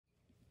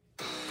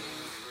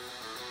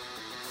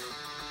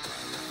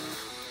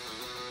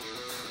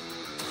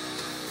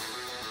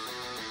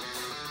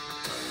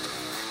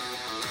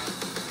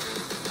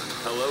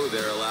Hello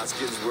there,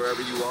 Alaskans, wherever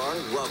you are.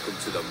 Welcome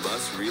to the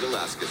Must Read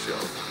Alaska Show.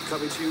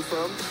 Coming to you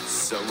from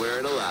somewhere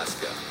in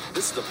Alaska.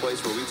 This is the place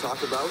where we talk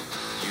about,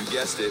 you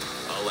guessed it,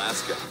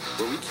 Alaska.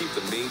 Where we keep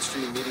the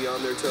mainstream media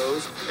on their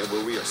toes and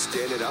where we are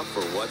standing up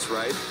for what's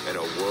right in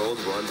a world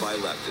run by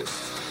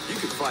leftists.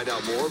 You can find out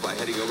more by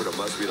heading over to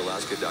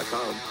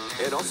mustreadalaska.com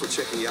and also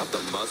checking out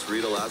the Must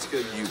Read Alaska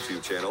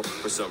YouTube channel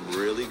for some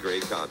really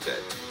great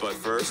content. But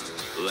first,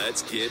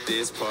 let's get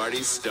this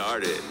party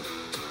started.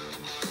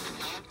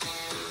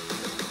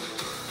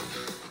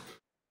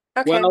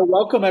 Okay. Well,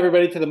 welcome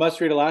everybody to the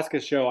Must Read Alaska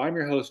Show. I'm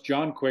your host,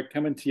 John Quick,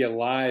 coming to you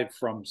live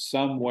from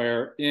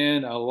somewhere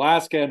in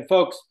Alaska. And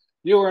folks,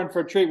 you were in for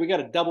a treat. We got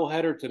a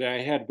doubleheader today.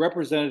 I had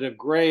Representative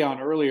Gray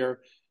on earlier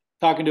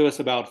talking to us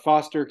about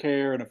foster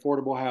care and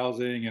affordable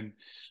housing and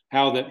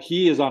how that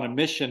he is on a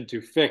mission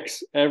to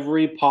fix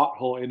every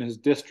pothole in his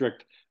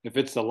district if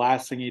it's the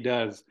last thing he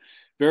does.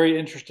 Very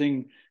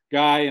interesting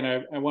guy,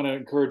 and I want to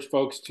encourage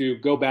folks to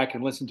go back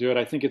and listen to it.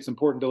 I think it's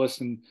important to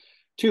listen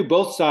to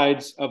both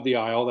sides of the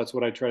aisle. That's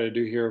what I try to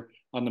do here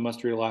on the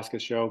Must Read Alaska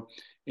Show.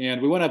 And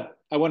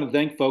I want to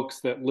thank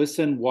folks that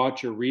listen,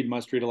 watch, or read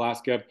Must Read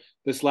Alaska.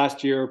 This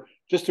last year,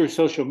 just through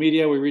social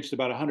media, we reached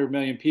about 100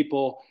 million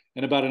people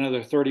and about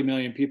another 30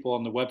 million people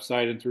on the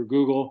website and through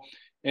Google.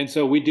 And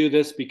so we do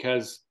this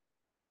because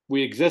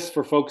we exist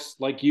for folks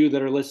like you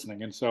that are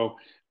listening. And so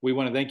we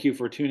want to thank you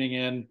for tuning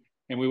in.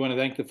 And we want to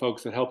thank the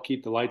folks that help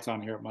keep the lights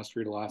on here at Must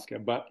Read Alaska.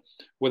 But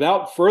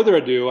without further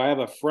ado, I have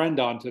a friend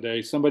on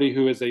today, somebody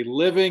who is a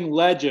living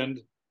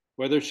legend,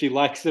 whether she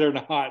likes it or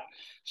not.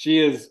 She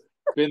has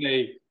been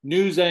a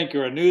news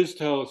anchor, a news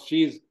host.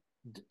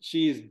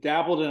 She's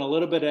dabbled in a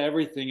little bit of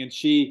everything, and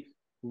she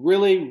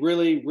really,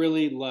 really,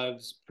 really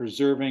loves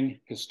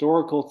preserving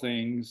historical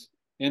things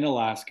in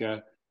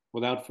Alaska.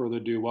 Without further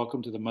ado,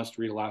 welcome to the Must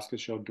Read Alaska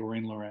Show,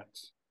 Dorene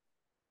Lorenz.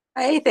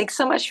 Hey, thanks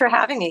so much for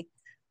having me.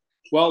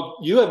 Well,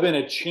 you have been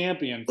a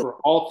champion for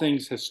all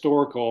things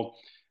historical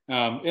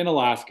in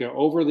Alaska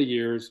over the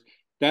years.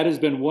 That has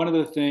been one of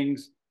the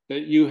things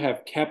that you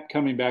have kept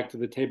coming back to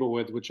the table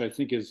with, which I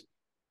think is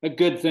a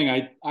good thing.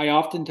 I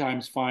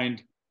oftentimes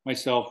find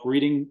myself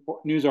reading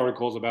news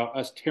articles about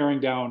us tearing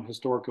down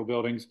historical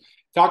buildings.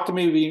 Talk to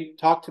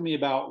me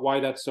about why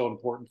that's so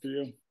important for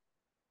you.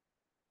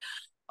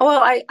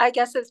 Well, I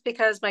guess it's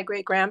because my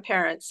great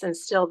grandparents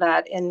instilled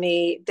that in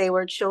me. They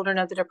were children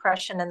of the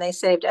Depression and they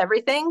saved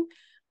everything.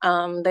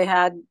 They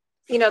had,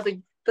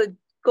 the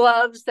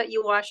gloves that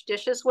you wash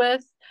dishes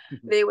with.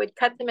 Mm-hmm. They would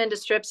cut them into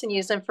strips and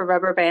use them for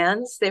rubber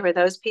bands. They were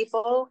those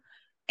people.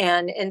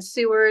 And in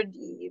Seward,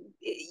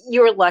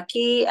 you were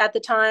lucky at the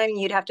time.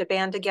 You'd have to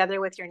band together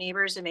with your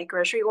neighbors and make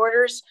grocery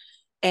orders.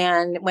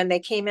 And when they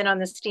came in on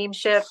the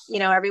steamship,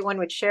 everyone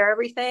would share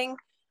everything.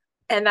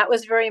 And that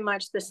was very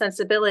much the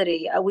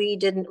sensibility. We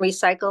didn't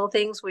recycle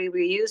things. We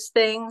reused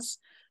things.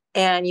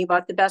 And you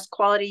bought the best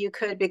quality you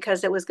could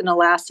because it was going to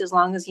last as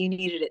long as you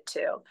needed it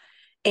to.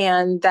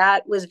 And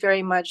that was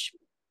very much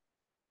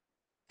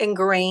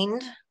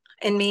ingrained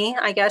in me,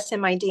 I guess, in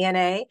my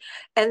DNA.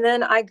 And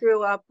then I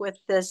grew up with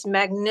this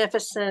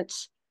magnificent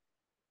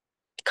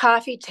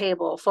coffee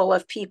table full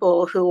of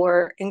people who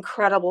were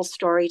incredible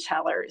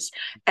storytellers.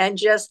 And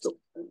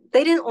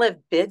they didn't live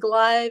big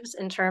lives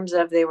in terms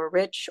of they were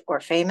rich or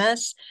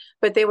famous,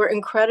 but they were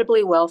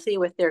incredibly wealthy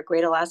with their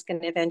Great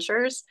Alaskan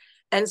Adventures.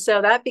 And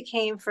so that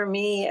became for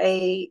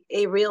me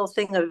a real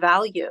thing of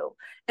value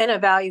and a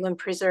value in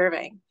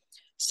preserving.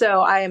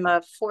 So I am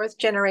a fourth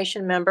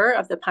generation member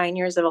of the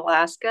Pioneers of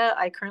Alaska.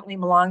 I currently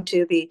belong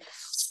to the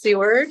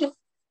Seward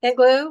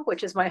Igloo,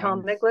 which is my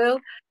home igloo,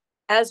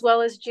 as well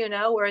as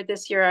Juneau, where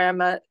this year I'm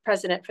a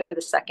president for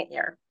the second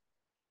year.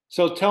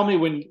 So tell me,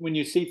 when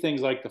you see things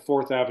like the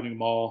 4th Avenue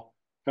Mall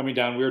coming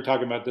down, we were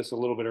talking about this a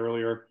little bit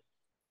earlier,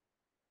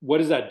 what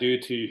does that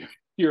do to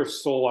your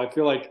soul? I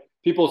feel like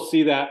people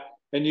see that,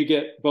 and you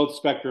get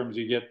both spectrums.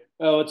 You get,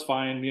 oh, it's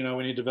fine, we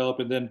need to develop.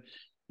 And then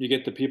you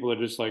get the people that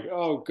are just like,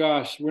 oh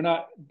gosh, we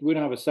don't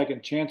have a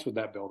second chance with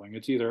that building.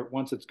 It's either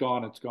once it's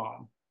gone, it's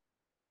gone.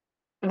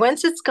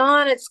 Once it's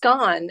gone, it's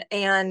gone.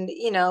 And,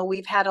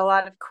 we've had a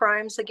lot of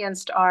crimes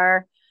against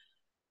our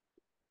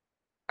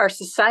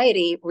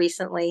society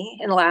recently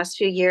in the last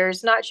few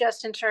years, not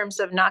just in terms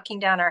of knocking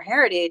down our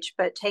heritage,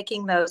 but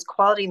taking those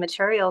quality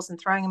materials and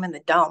throwing them in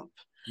the dump.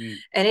 Mm.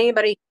 And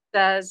anybody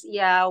says,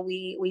 yeah,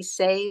 we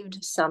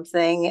saved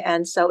something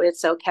and so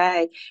it's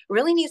okay,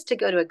 really needs to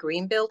go to a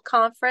green build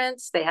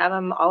conference. They have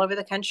them all over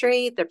the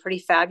country. They're pretty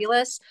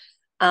fabulous.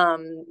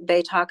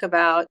 They talk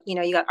about,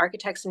 you got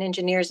architects and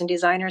engineers and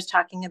designers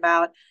talking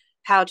about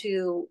how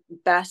to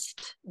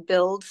best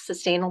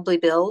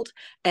sustainably build.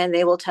 And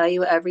they will tell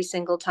you every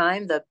single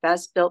time the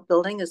best built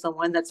building is the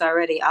one that's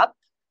already up.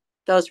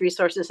 Those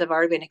resources have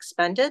already been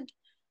expended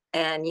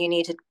and you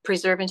need to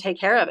preserve and take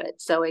care of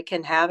it so it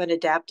can have an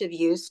adaptive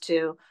use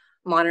to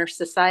modern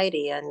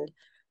society. And,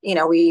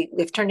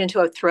 we've turned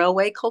into a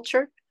throwaway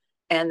culture.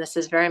 And this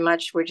is very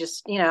much, we're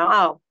just,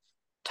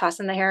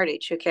 tossing the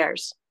heritage. Who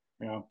cares?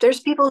 Yeah.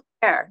 There's people who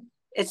care.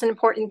 It's an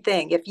important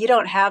thing. If you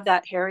don't have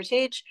that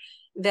heritage,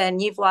 then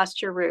you've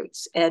lost your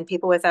roots, and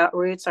people without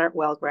roots aren't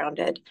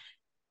well-grounded.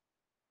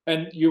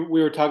 And we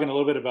were talking a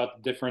little bit about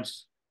the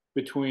difference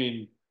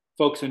between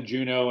folks in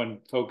Juneau and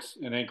folks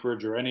in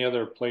Anchorage or any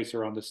other place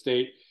around the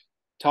state.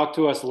 Talk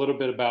to us a little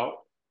bit about,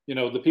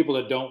 the people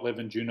that don't live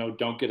in Juneau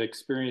don't get to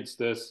experience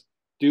this.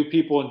 Do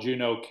people in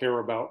Juneau care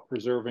about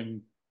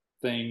preserving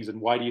things, and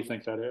why do you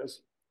think that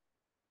is?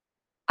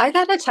 I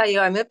got to tell you,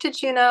 I moved to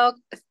Juneau,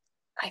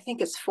 I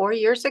think it's 4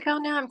 years ago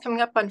now. I'm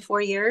coming up on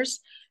 4 years.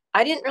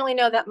 I didn't really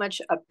know that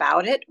much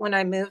about it when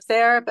I moved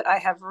there, but I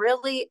have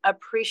really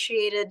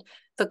appreciated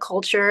the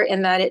culture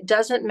in that it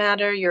doesn't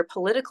matter your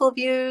political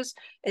views.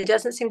 It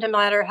doesn't seem to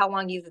matter how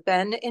long you've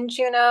been in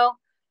Juneau.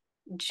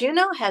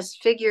 Juneau has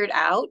figured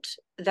out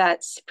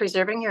that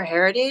preserving your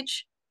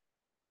heritage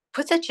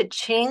puts a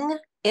cha-ching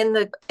in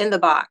the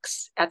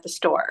box at the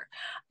store.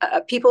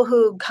 People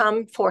who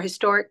come for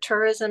historic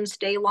tourism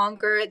stay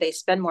longer. They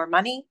spend more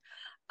money.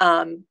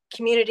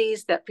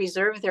 Communities that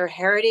preserve their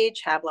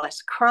heritage have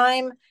less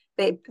crime.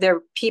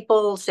 Their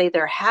people say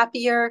they're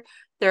happier.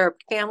 Their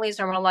families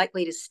are more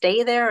likely to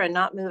stay there and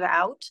not move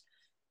out.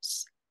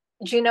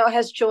 Juneau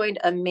has joined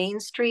a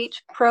Main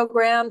Street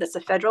program that's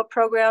a federal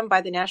program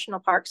by the National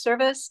Park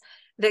Service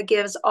that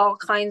gives all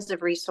kinds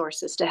of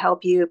resources to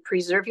help you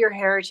preserve your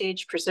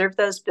heritage, preserve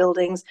those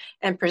buildings,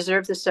 and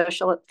preserve the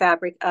social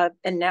fabric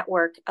and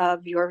network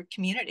of your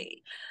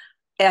community.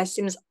 It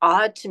seems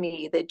odd to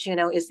me that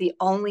Juneau is the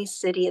only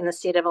city in the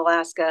state of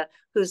Alaska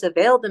who's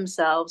availed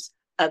themselves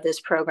of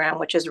this program,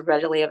 which is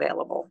readily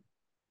available.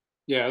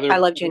 Yeah, I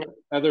love Juneau.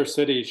 Other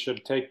cities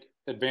should take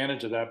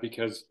advantage of that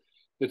because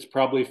it's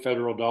probably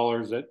federal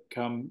dollars that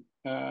come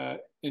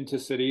into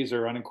cities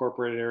or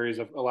unincorporated areas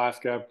of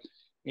Alaska.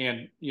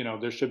 And,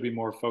 there should be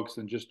more folks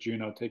than just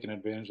Juneau taking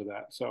advantage of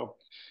that. So,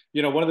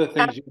 one of the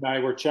things you and I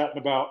were chatting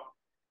about,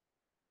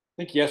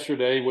 I think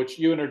yesterday, which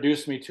you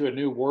introduced me to a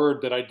new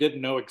word that I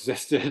didn't know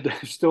existed.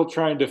 I'm still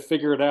trying to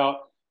figure it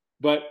out,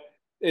 but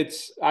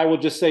I will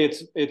just say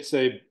it's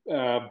a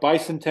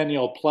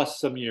bicentennial plus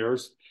some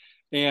years.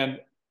 And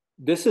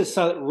this is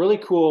a really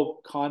cool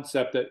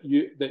concept that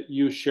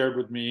you shared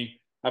with me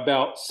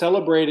about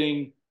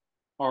celebrating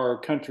our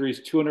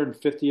country's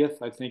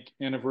 250th, I think,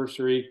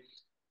 anniversary.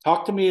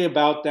 Talk to me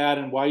about that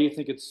and why you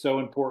think it's so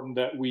important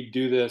that we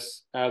do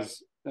this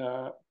as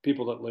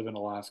people that live in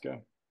Alaska.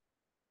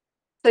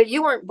 So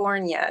you weren't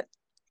born yet,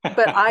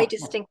 but I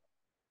distinctly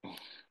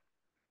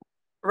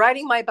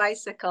riding my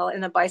bicycle in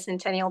the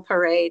bicentennial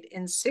parade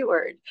in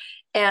Seward,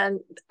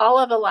 and all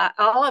of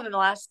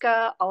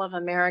Alaska, all of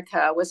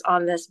America was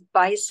on this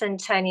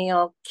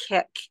bicentennial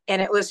kick,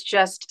 and it was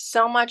just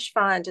so much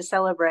fun to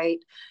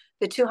celebrate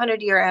the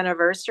 200-year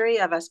anniversary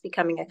of us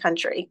becoming a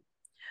country.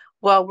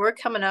 Well, we're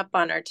coming up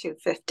on our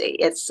 250.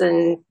 It's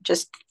in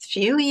just a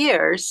few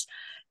years,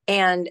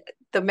 and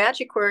the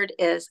magic word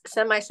is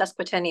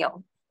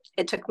semi-sesquicentennial.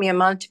 It took me a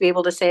month to be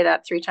able to say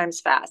that 3 times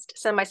fast.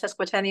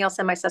 Semi-sesquicentennial,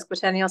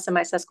 semi-sesquicentennial,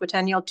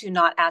 semi-sesquicentennial. Do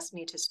not ask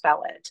me to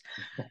spell it.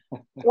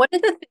 One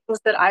of the things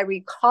that I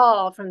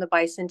recall from the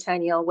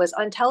bicentennial was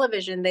on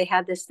television, they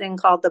had this thing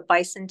called the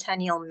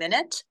Bicentennial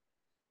Minute.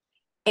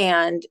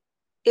 And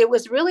it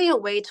was really a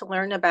way to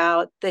learn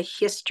about the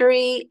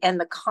history and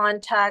the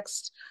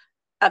context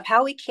of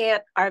how we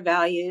can't our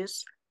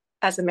values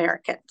as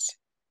Americans.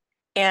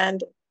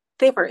 And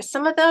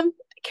some of them,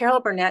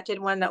 Carol Burnett did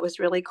one that was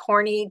really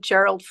corny.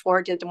 Gerald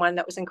Ford did one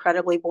that was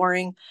incredibly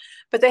boring.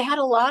 But they had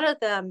a lot of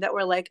them that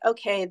were like,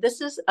 okay, this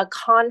is a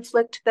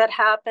conflict that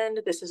happened.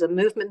 This is a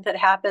movement that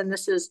happened.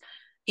 This is,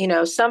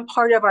 some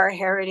part of our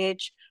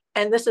heritage.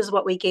 And this is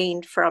what we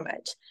gained from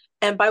it.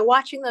 And by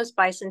watching those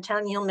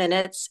bicentennial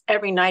minutes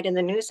every night in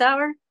the news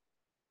hour,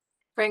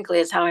 frankly,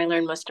 is how I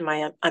learned most of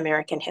my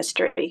American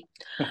history.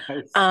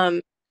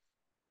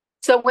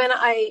 So when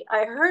I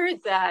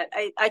heard that,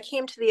 I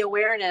came to the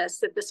awareness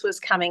that this was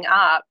coming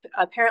up.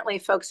 Apparently,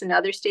 folks in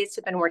other states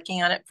have been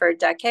working on it for a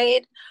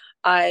decade.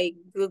 I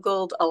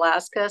Googled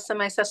Alaska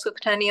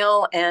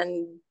semi-sesquicentennial,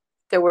 and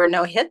there were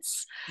no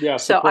hits. Yeah,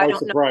 so surprise, I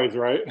don't surprise,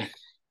 know. right?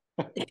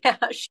 Yeah,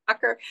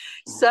 shocker.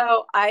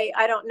 So I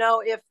don't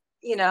know if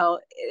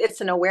it's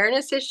an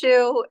awareness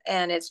issue,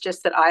 and it's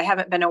just that I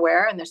haven't been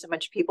aware, and there's a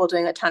bunch of people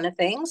doing a ton of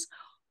things,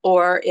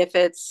 or if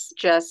it's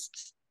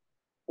just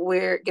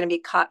we're going to be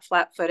caught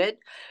flat-footed.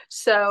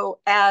 So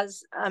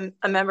as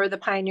a member of the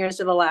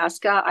Pioneers of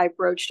Alaska, I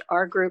broached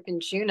our group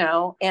in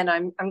Juneau, and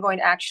I'm going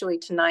actually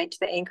tonight to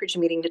the Anchorage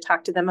meeting to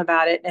talk to them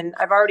about it. And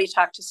I've already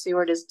talked to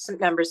Seward as some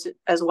members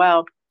as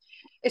well.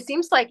 It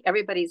seems like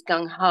everybody's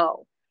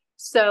gung-ho.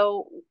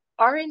 So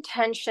our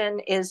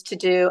intention is to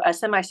do a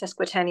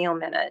semi-sesquicentennial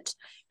minute,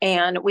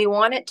 and we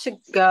want it to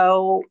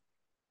go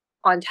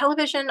on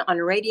television, on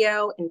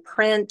radio, in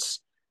print,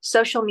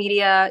 social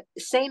media,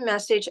 same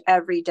message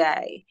every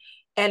day.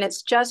 And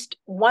it's just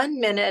 1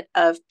 minute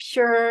of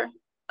pure,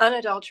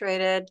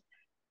 unadulterated,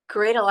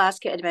 great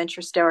Alaska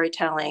adventure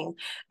storytelling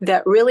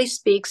that really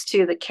speaks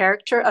to the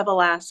character of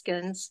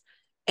Alaskans.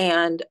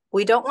 And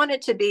we don't want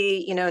it to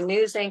be,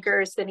 news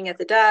anchors sitting at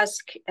the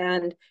desk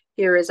and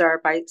here is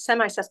our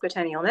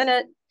semi-sesquicentennial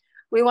minute.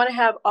 We want to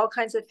have all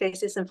kinds of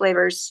faces and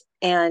flavors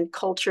and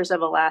cultures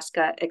of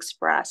Alaska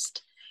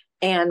expressed.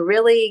 and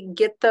really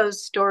get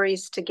those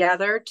stories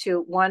together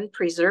to, one,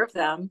 preserve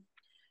them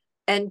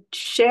and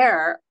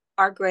share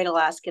our Great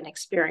Alaskan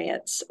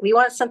experience. We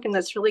want something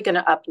that's really going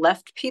to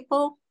uplift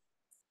people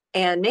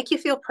and make you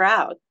feel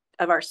proud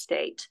of our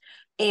state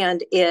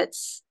and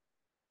it's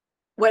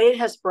what it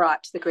has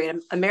brought to the Great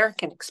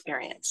American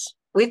experience.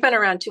 We've been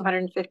around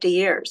 250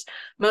 years.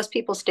 Most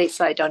people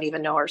stateside don't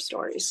even know our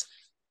stories.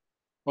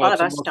 Well, A lot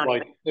it's of us almost don't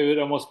like even. it would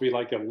almost be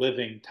like a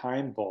living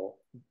time vault.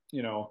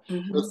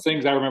 Those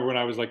things I remember when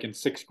I was like in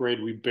sixth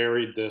grade, we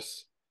buried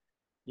this,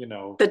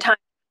 The time.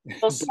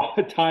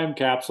 time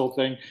capsule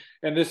thing.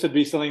 And this would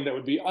be something that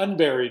would be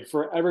unburied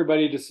for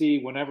everybody to see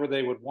whenever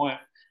they would want.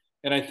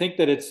 And I think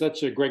that it's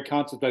such a great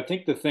concept. I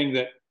think the thing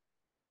that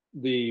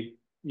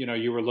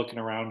you were looking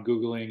around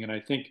Googling, and I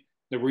think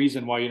the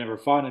reason why you never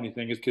found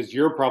anything is because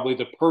you're probably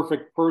the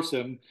perfect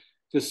person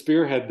to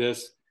spearhead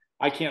this.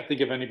 I can't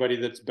think of anybody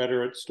that's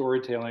better at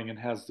storytelling and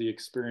has the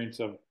experience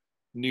of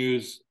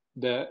news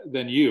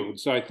than you.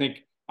 So I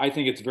think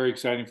it's very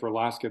exciting for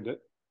Alaska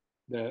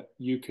that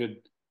you could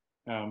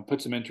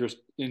put some interest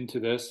into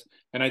this.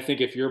 And I think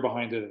if you're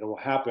behind it, it will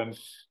happen.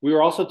 We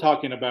were also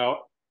talking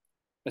about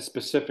a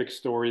specific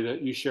story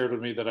that you shared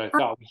with me that I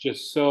thought was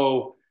just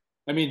so.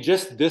 I mean,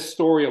 just this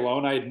story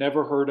alone, I had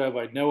never heard of.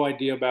 I had no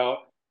idea about.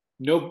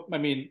 No, I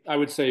mean, I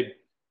would say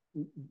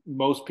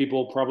most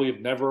people probably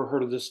have never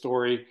heard of this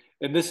story.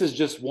 And this is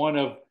just one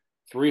of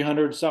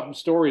 300 something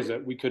stories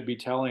that we could be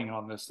telling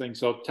on this thing.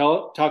 So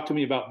talk to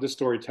me about this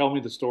story. Tell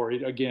me the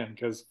story again,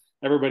 because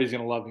everybody's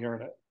going to love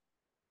hearing it.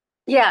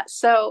 Yeah.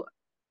 So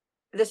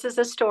this is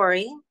a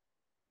story.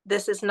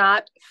 This is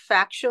not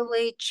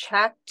factually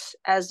checked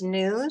as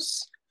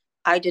news.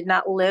 I did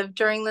not live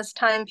during this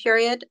time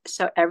period,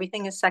 so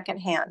everything is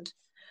secondhand.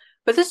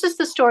 But this is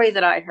the story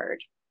that I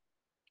heard.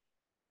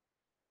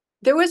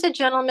 There was a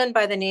gentleman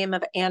by the name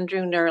of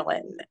Andrew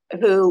Nerlin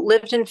who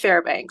lived in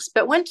Fairbanks,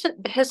 but went to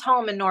his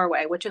home in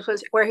Norway, which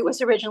was where he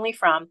was originally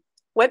from,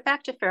 went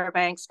back to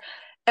Fairbanks,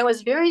 and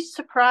was very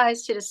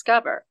surprised to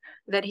discover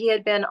that he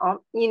had been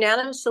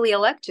unanimously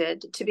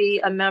elected to be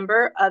a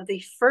member of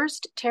the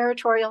first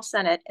territorial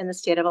Senate in the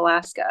state of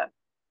Alaska,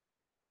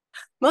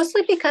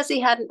 mostly because he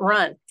hadn't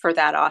run for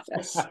that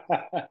office.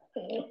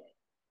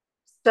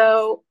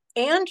 So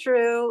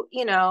Andrew,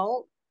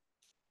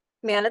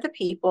 man of the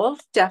people,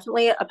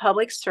 definitely a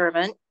public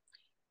servant.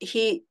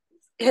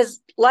 His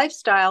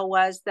lifestyle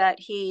was that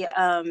he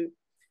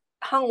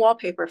hung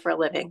wallpaper for a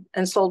living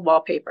and sold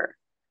wallpaper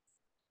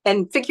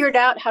and figured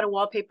out how to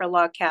wallpaper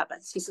log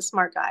cabins. He's a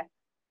smart guy.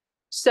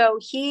 So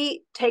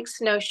he takes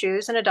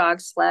snowshoes and a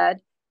dog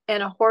sled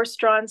and a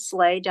horse-drawn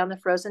sleigh down the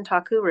frozen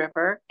Taku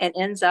River and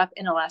ends up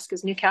in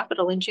Alaska's new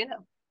capital in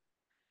Juneau.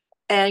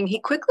 And he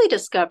quickly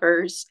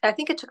discovers, I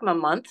think it took him a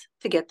month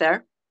to get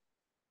there,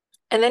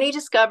 and then he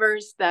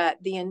discovers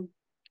that the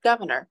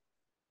governor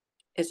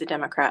is a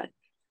Democrat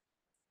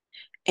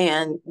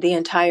and the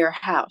entire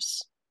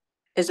House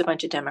is a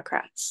bunch of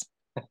Democrats.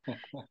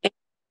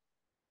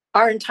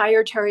 Our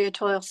entire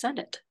territorial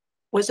Senate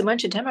was a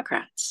bunch of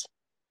Democrats,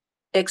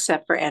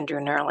 except for Andrew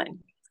Nerlin.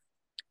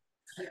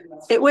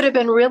 It would have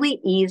been really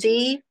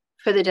easy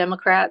for the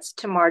Democrats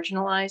to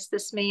marginalize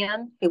this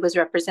man. He was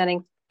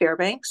representing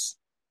Fairbanks.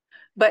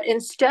 But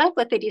instead,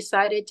 what they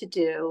decided to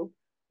do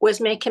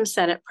was make him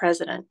Senate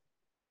president.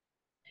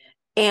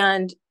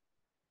 And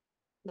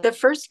the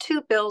first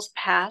two bills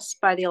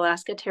passed by the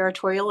Alaska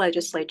Territorial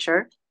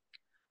Legislature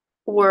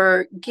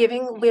were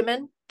giving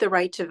women the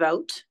right to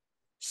vote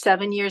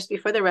 7 years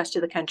before the rest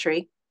of the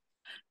country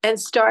and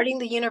starting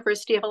the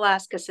University of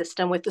Alaska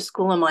system with the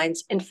School of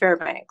Mines in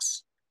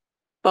Fairbanks.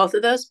 Both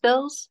of those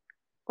bills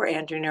were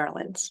Andrew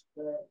Nerlin's.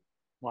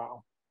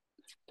 Wow.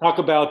 Talk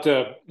about,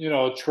 a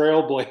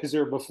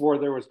trailblazer before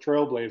there was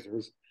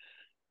trailblazers.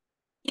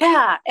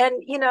 Yeah.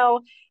 And,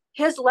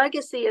 his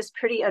legacy is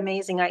pretty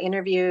amazing. I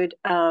interviewed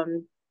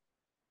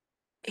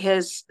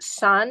his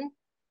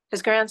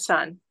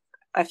grandson,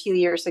 a few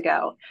years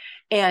ago.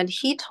 And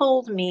he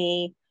told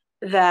me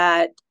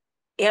that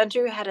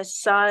Andrew had a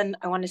son.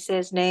 I want to say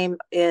his name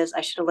is,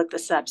 I should have looked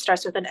this up,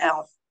 starts with an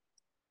L.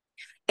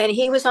 And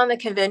he was on the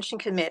convention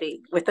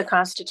committee with the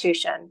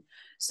Constitution.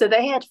 So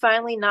they had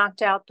finally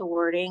knocked out the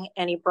wording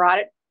and he brought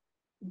it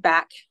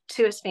back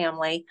to his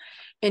family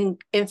in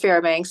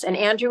Fairbanks. And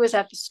Andrew was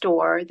at the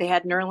store. They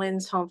had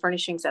Nerlin's Home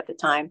Furnishings at the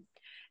time.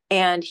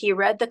 And he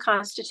read the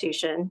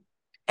Constitution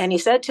and he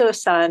said to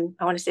his son,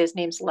 I want to say his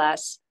name's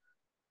Les,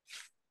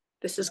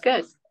 "This is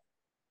good.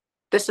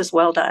 This is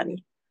well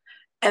done."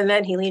 And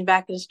then he leaned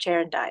back in his chair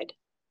and died.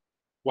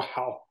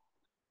 Wow.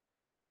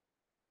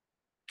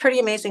 Pretty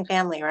amazing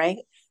family, right?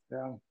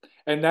 Yeah.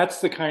 And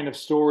that's the kind of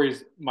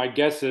stories, my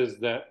guess is,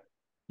 that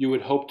you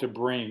would hope to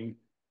bring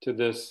to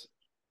this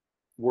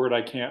word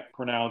I can't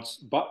pronounce,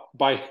 but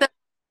by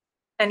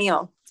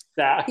Centennial.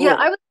 that. Yeah,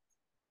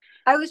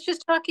 I was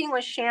just talking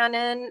with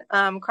Shannon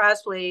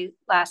Crosley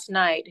last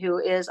night, who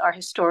is our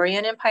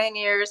historian in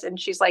Pioneers, and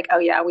she's like, "Oh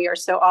yeah, we are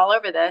so all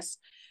over this,"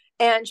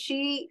 and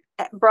she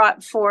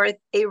brought forth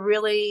a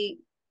really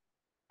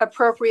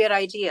appropriate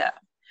idea.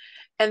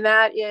 And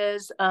that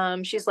is,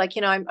 she's like,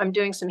 I'm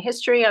doing some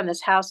history on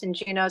this house in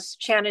Juneau.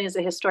 Shannon is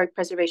a historic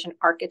preservation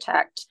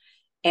architect.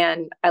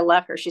 And I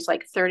love her. She's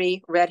like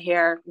 30, red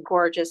hair,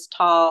 gorgeous,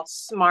 tall,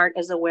 smart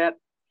as a whip.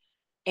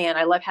 And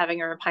I love having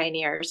her in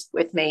Pioneers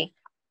with me.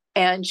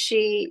 And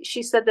she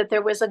said that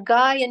there was a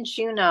guy in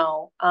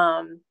Juneau.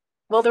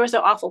 Well, there was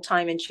an awful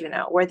time in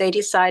Juneau where they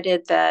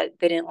decided that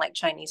they didn't like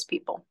Chinese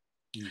people.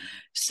 Mm-hmm.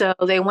 So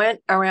they went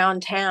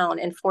around town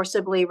and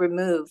forcibly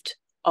removed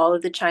all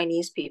of the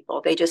Chinese people.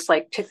 They just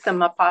like picked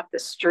them up off the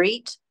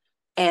street,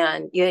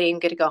 and you didn't even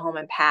get to go home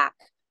and pack,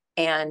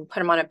 and put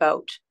them on a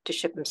boat to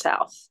ship them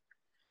south.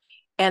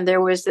 And there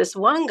was this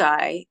one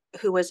guy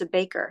who was a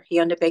baker.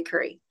 He owned a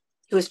bakery.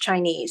 He was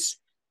Chinese.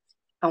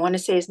 I want to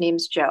say his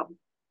name's Joe.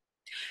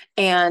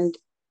 And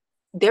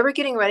they were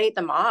getting ready,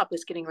 the mob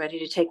was getting ready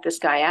to take this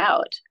guy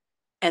out.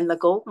 And the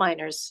gold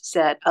miners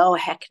said, oh,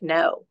 heck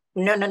no.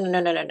 No, no, no, no,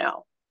 no, no,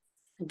 no.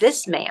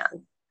 This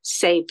man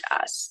saved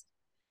us.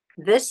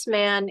 This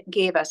man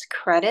gave us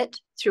credit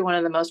through one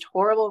of the most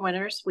horrible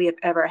winters we have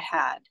ever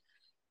had.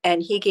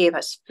 And he gave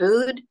us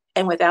food,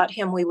 and without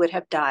him, we would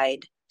have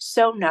died.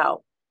 So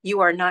no, you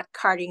are not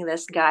carting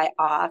this guy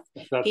off.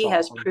 That's he awesome.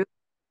 has proved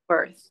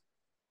worth.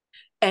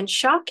 And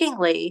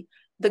shockingly,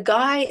 the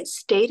guy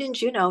stayed in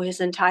Juneau his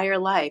entire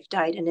life,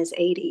 died in his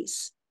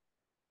 80s.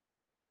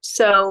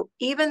 So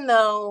even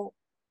though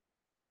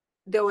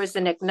there was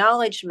an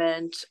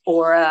acknowledgement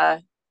or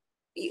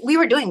we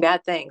were doing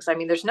bad things. I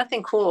mean, there's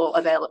nothing cool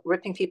about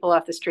ripping people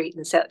off the street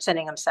and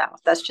sending them south.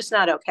 That's just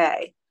not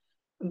okay.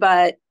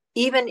 But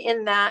even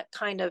in that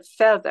kind of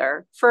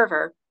fervor,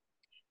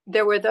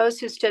 there were those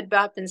who stood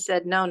up and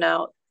said,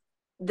 no,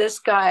 this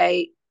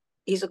guy,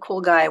 he's a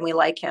cool guy and we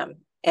like him.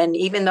 And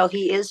even though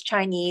he is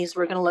Chinese,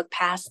 we're going to look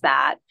past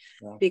that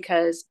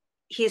because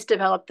he's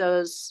developed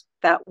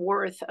that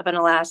worth of an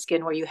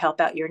Alaskan where you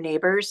help out your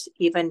neighbors,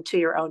 even to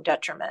your own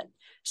detriment.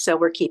 So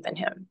we're keeping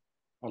him.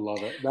 I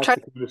love it. That's the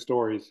kind of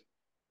stories.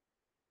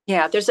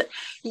 Yeah,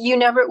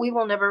 we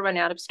will never run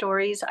out of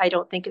stories. I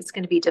don't think it's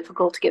going to be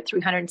difficult to get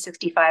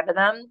 365 of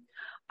them.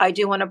 I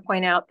do want to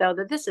point out, though,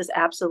 that this is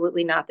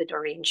absolutely not the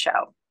Dorene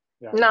show.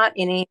 Yeah. Not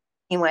in any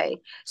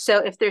way. So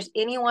if there's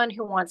anyone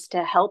who wants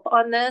to help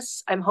on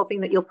this, I'm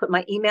hoping that you'll put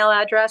my email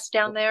address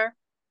down there.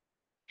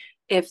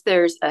 If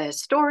there's a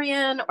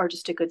historian or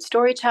just a good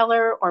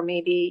storyteller, or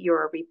maybe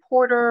you're a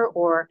reporter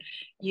or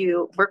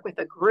you work with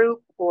a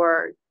group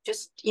or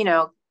just,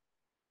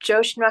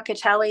 Joe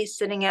Schmuckatelli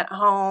sitting at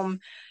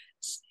home,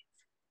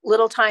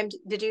 little time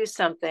to do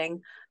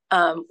something.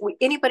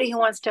 Anybody who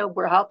wants to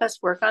help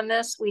us work on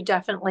this, we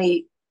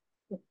definitely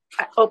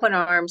open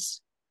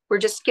arms. We're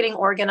just getting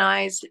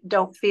organized.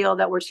 Don't feel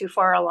that we're too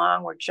far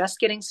along. We're just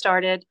getting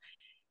started.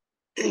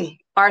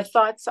 Our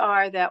thoughts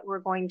are that we're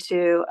going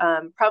to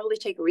probably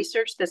take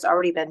research that's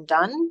already been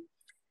done,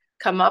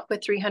 come up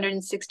with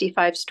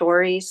 365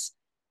 stories,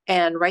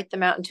 and write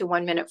them out into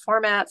 1-minute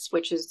formats,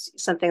 which is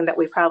something that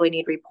we probably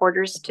need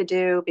reporters to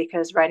do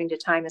because writing to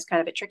time is kind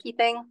of a tricky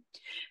thing.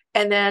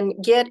 And then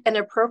get an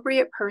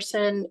appropriate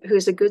person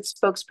who's a good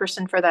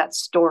spokesperson for that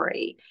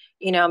story.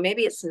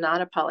 Maybe it's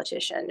not a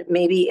politician.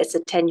 Maybe it's a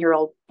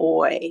 10-year-old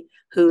boy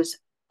who's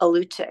a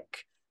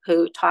lutic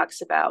who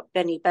talks about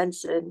Benny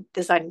Benson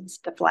designing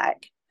the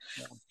flag.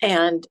 Yeah.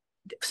 And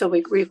so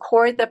we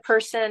record the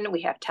person.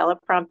 We have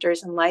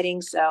teleprompters and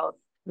lighting, so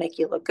make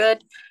you look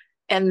good.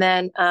 And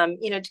then,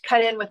 to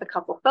cut in with a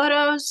couple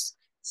photos,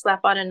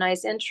 slap on a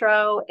nice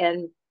intro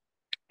and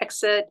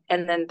exit.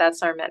 And then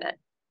that's our minute.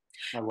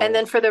 And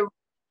then for the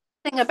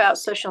thing about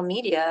social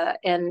media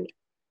and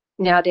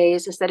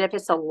nowadays is that if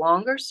it's a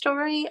longer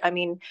story,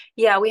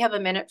 we have a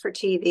minute for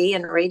TV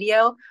and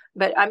radio,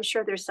 but I'm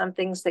sure there's some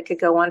things that could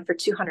go on for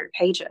 200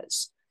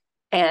 pages.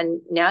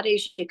 And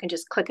nowadays you can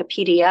just click a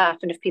PDF.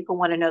 And if people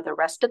want to know the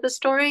rest of the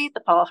story,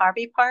 the Paul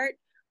Harvey part,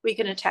 we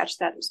can attach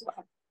that as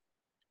well.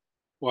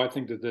 Well, I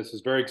think that this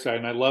is very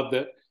exciting. I love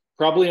that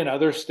probably in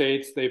other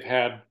states, they've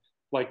had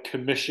like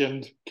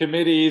commissioned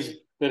committees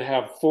that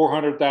have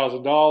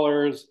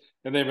 $400,000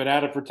 and they've been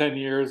at it for 10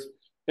 years.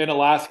 In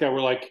Alaska, we're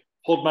like,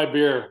 hold my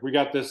beer. We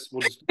got this.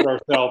 We'll just do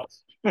it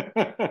ourselves.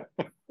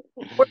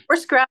 We're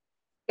scrapping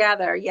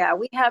together. Yeah,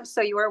 we have,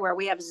 so you are aware,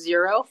 we have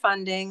zero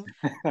funding.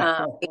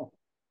 Of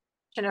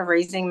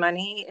raising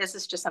money. This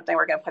is just something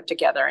we're going to put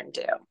together and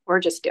do. We're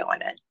just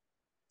doing it.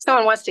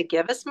 Someone wants to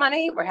give us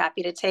money, we're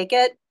happy to take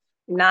it.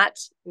 Not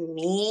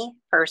me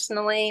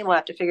personally. We'll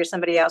have to figure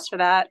somebody else for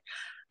that.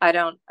 I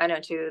don't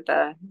do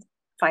the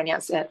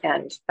finance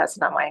and that's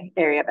not my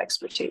area of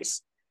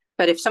expertise.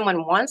 But if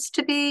someone wants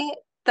to be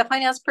the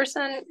finance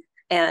person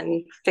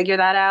and figure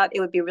that out,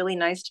 it would be really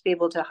nice to be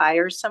able to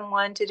hire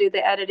someone to do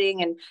the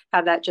editing and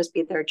have that just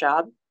be their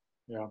job.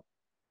 Yeah.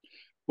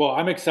 Well,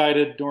 I'm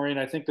excited, Dorene.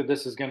 I think that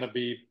this is going to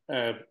be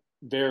a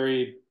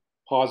very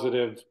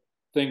positive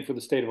thing for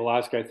the state of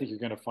Alaska. I think you're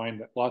going to find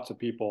that lots of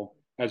people,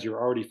 as you're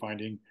already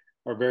finding,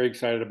 are very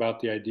excited about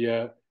the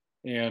idea.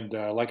 And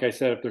like I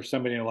said, if there's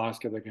somebody in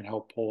Alaska that can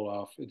help pull it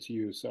off, it's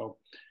you. So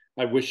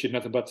I wish you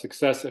nothing but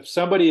success. If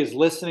somebody is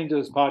listening to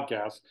this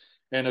podcast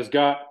and has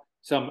got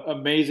some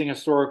amazing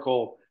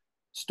historical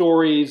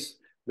stories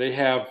they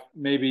have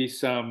maybe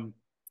some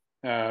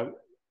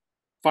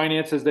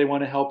finances they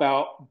want to help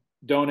out,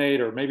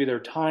 donate, or maybe their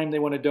time they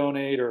want to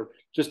donate, or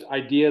just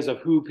ideas of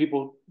who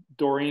people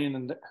Dorene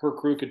and her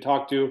crew could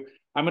talk to.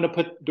 I'm going to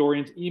put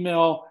Dorene's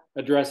email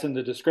address in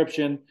the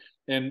description,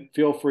 and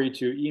feel free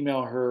to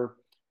email her.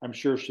 I'm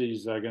sure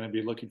she's going to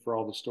be looking for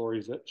all the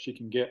stories that she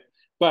can get.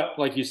 But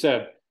like you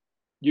said,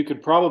 you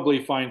could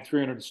probably find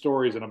 300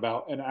 stories in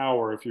about an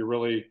hour if you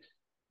really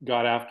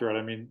got after it.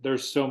 I mean,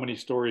 there's so many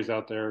stories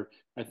out there.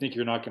 I think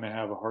you're not going to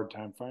have a hard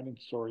time finding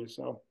stories.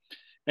 So,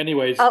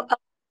 anyways.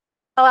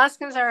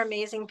 Alaskans are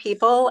amazing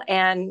people.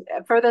 And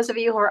for those of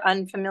you who are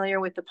unfamiliar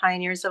with the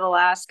Pioneers of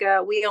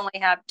Alaska, we only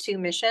have two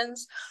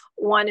missions.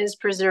 One is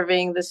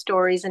preserving the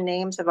stories and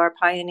names of our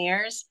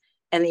pioneers,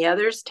 and the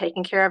other is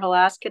taking care of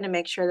Alaska to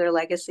make sure their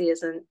legacy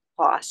isn't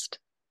lost.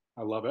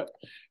 I love it.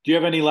 Do you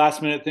have any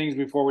last minute things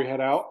before we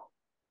head out?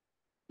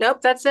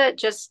 Nope, that's it.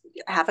 Just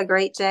have a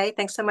great day.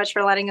 Thanks so much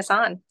for letting us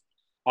on.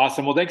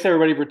 Awesome. Well, thanks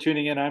everybody for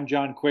tuning in. I'm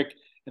John Quick.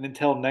 And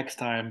until next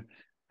time,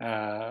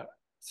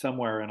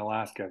 somewhere in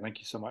Alaska, thank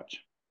you so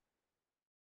much.